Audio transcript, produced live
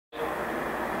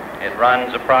It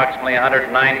runs approximately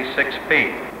 196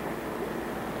 feet.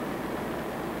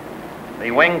 The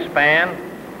wingspan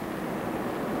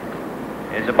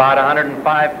is about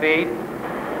 105 feet,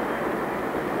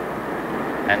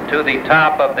 and to the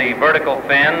top of the vertical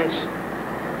fins,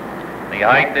 the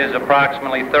height is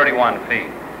approximately 31 feet.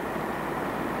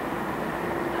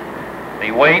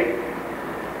 The weight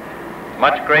is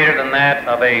much greater than that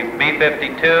of a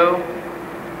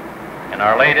B-52 in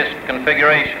our latest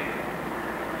configuration.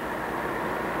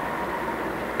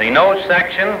 The nose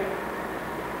section,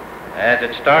 as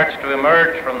it starts to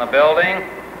emerge from the building,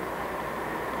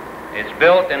 is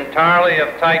built entirely of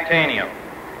titanium.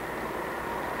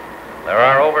 There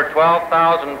are over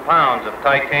 12,000 pounds of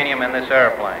titanium in this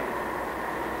airplane.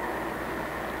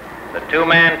 The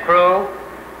two-man crew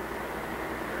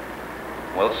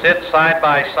will sit side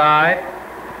by side.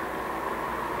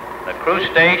 The crew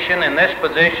station in this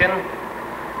position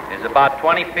is about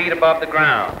 20 feet above the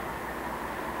ground.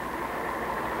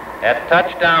 At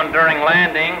touchdown during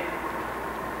landing,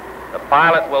 the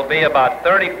pilot will be about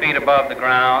 30 feet above the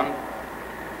ground,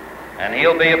 and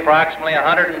he'll be approximately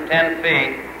 110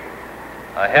 feet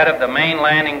ahead of the main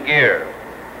landing gear.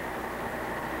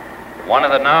 One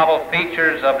of the novel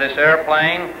features of this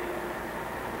airplane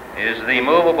is the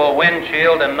movable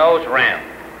windshield and nose ramp.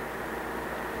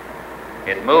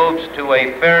 It moves to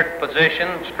a ferret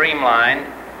position, streamlined,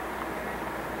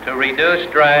 to reduce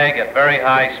drag at very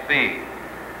high speed.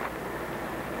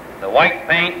 The white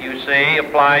paint you see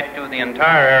applied to the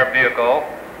entire air vehicle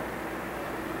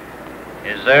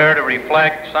is there to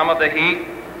reflect some of the heat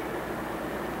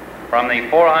from the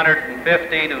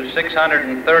 450 to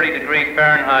 630 degree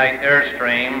Fahrenheit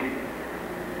airstream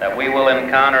that we will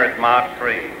encounter at Mach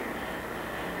 3.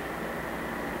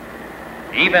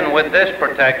 Even with this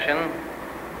protection,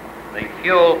 the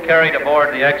fuel carried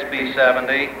aboard the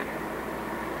XB-70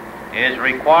 is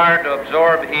required to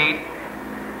absorb heat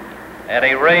at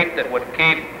a rate that would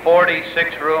keep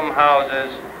 46-room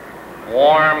houses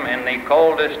warm in the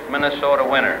coldest Minnesota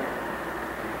winter.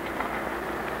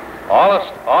 All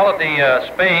of the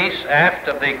space aft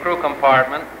of the crew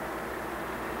compartment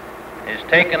is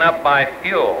taken up by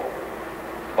fuel,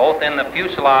 both in the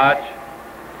fuselage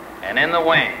and in the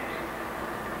wings.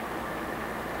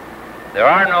 There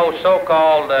are no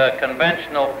so-called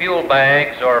conventional fuel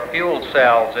bags or fuel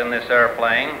cells in this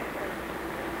airplane.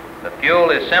 The fuel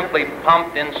is simply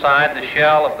pumped inside the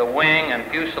shell of the wing and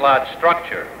fuselage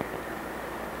structure.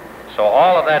 So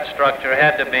all of that structure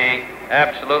had to be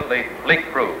absolutely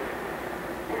leak-proof.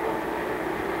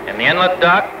 In the inlet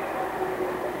duct,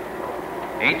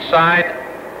 each side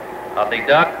of the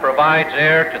duct provides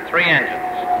air to 3 engines.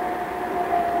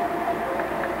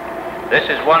 This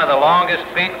is one of the longest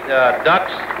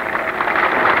ducts.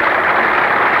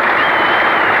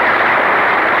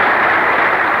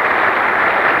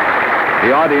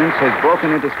 The audience has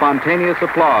broken into spontaneous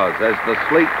applause as the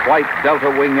sleek white Delta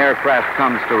Wing aircraft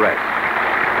comes to rest.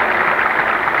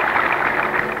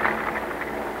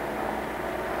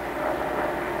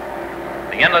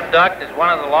 The inlet duct is one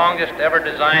of the longest ever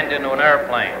designed into an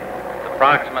airplane. It's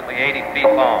approximately 80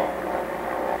 feet long.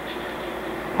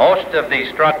 Most of the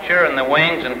structure in the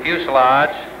wings and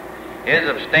fuselage is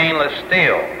of stainless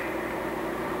steel.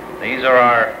 These are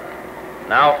our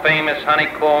now famous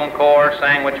honeycomb core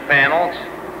sandwich panels,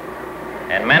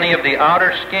 and many of the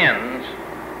outer skins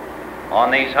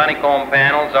on these honeycomb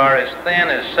panels are as thin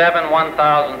as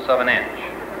 7/1000ths of an inch.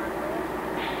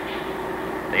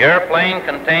 The airplane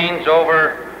contains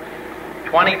over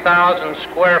 20,000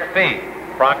 square feet,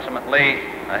 approximately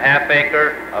a half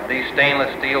acre of these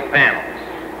stainless steel panels.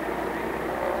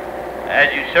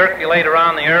 As you circulate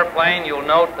around the airplane, you'll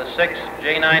note the 6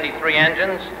 J-93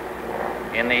 engines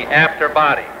in the after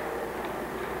body.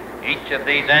 Each of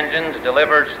these engines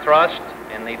delivers thrust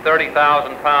in the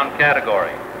 30,000-pound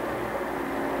category.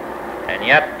 And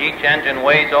yet each engine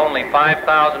weighs only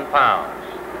 5,000 pounds.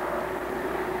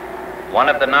 One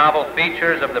of the novel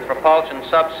features of the propulsion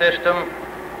subsystem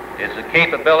is the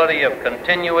capability of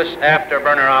continuous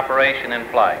afterburner operation in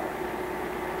flight.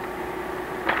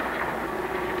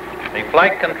 The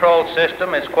flight control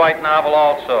system is quite novel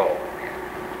also.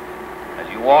 As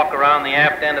you walk around the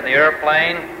aft end of the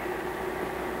airplane,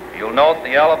 you'll note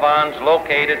the elevons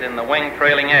located in the wing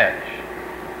trailing edge.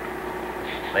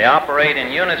 They operate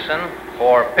in unison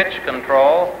for pitch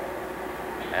control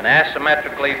and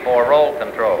asymmetrically for roll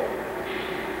control.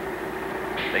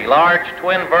 The large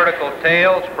twin vertical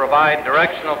tails provide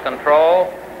directional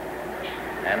control,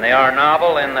 and they are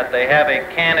novel in that they have a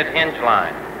canted hinge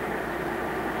line.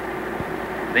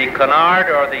 The canard,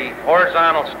 or the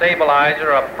horizontal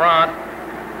stabilizer up front,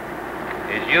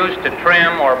 is used to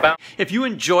trim or bounce. If you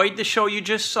enjoyed the show you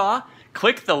just saw,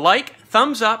 click the like,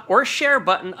 thumbs up, or share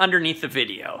button underneath the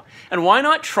video. And why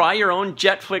not try your own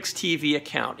Jetflix TV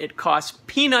account? It costs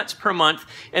peanuts per month,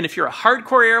 and if you're a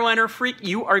hardcore airliner freak,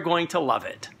 you are going to love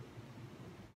it.